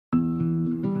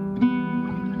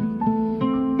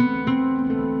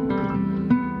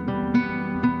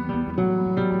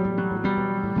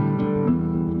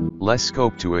Less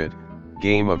scope to it.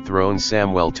 Game of Thrones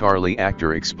Samwell Tarly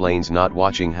actor explains not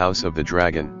watching House of the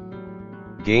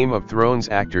Dragon. Game of Thrones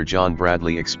actor John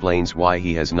Bradley explains why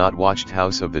he has not watched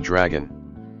House of the Dragon.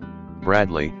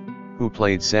 Bradley, who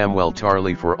played Samwell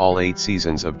Tarly for all 8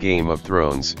 seasons of Game of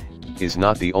Thrones, is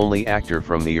not the only actor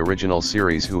from the original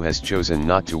series who has chosen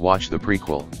not to watch the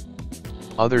prequel.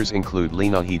 Others include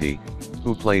Lena Headey,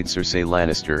 who played Cersei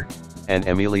Lannister, and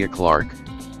Emilia Clarke,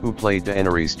 who played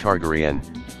Daenerys Targaryen,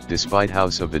 despite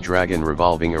House of the Dragon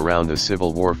revolving around a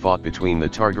civil war fought between the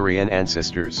Targaryen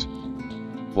ancestors.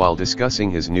 While discussing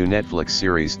his new Netflix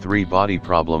series Three Body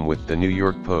Problem with the New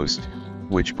York Post,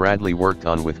 which Bradley worked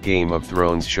on with Game of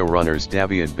Thrones showrunners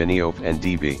Daviod Benioff and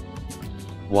D.B.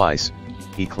 Weiss,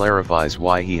 he clarifies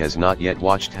why he has not yet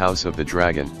watched House of the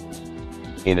Dragon.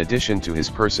 In addition to his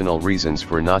personal reasons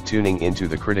for not tuning into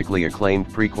the critically acclaimed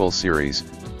prequel series,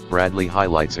 Bradley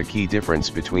highlights a key difference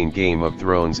between Game of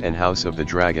Thrones and House of the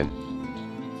Dragon.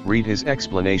 Read his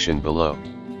explanation below.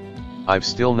 I've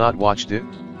still not watched it.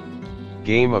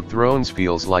 Game of Thrones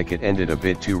feels like it ended a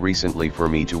bit too recently for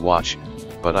me to watch,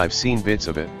 but I've seen bits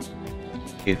of it.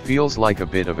 It feels like a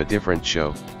bit of a different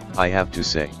show, I have to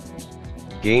say.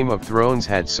 Game of Thrones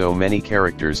had so many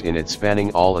characters in it spanning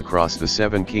all across the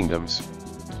 7 kingdoms.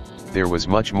 There was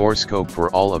much more scope for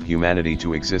all of humanity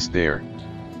to exist there.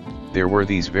 There were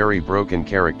these very broken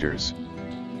characters.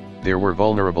 There were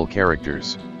vulnerable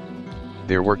characters.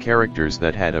 There were characters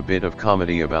that had a bit of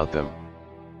comedy about them.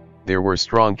 There were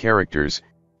strong characters,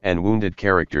 and wounded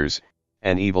characters,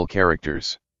 and evil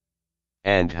characters.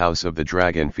 And House of the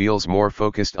Dragon feels more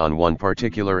focused on one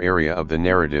particular area of the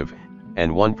narrative,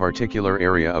 and one particular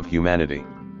area of humanity.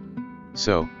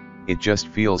 So, it just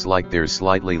feels like there's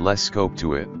slightly less scope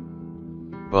to it.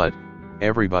 But,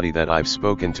 everybody that I've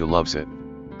spoken to loves it.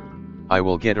 I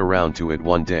will get around to it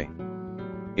one day.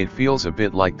 It feels a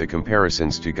bit like the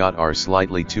comparisons to GOT are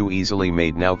slightly too easily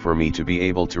made now for me to be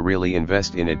able to really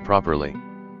invest in it properly.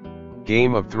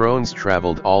 Game of Thrones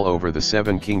traveled all over the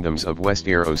 7 kingdoms of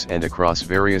Westeros and across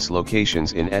various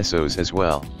locations in Essos as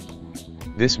well.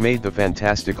 This made the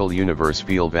fantastical universe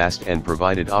feel vast and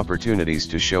provided opportunities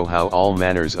to show how all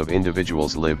manners of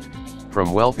individuals lived,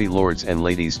 from wealthy lords and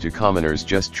ladies to commoners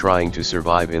just trying to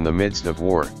survive in the midst of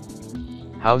war.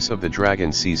 House of the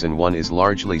Dragon Season 1 is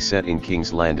largely set in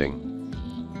King's Landing.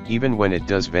 Even when it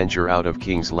does venture out of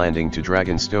King's Landing to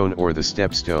Dragonstone or the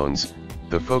Stepstones,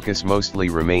 the focus mostly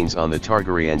remains on the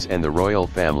Targaryens and the royal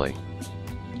family.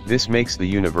 This makes the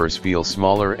universe feel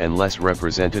smaller and less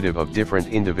representative of different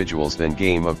individuals than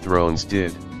Game of Thrones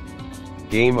did.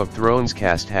 Game of Thrones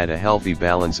cast had a healthy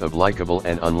balance of likable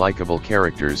and unlikable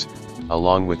characters,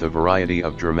 along with a variety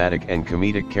of dramatic and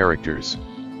comedic characters.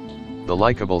 The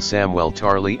likable Samwell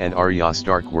Tarly and Arya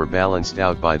Stark were balanced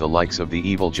out by the likes of the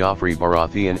evil Joffrey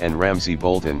Baratheon and Ramsay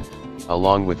Bolton,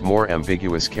 along with more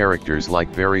ambiguous characters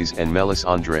like Varys and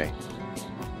Melisandre.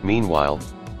 Meanwhile,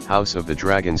 House of the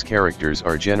Dragon's characters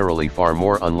are generally far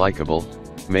more unlikable,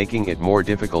 making it more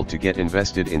difficult to get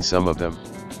invested in some of them.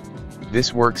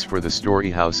 This works for the story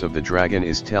House of the Dragon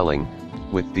is telling,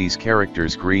 with these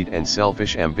characters' greed and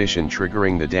selfish ambition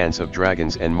triggering the Dance of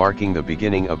Dragons and marking the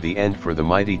beginning of the end for the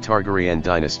mighty Targaryen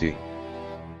dynasty.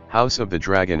 House of the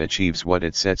Dragon achieves what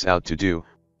it sets out to do,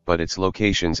 but its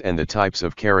locations and the types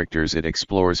of characters it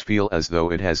explores feel as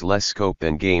though it has less scope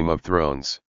than Game of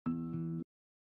Thrones.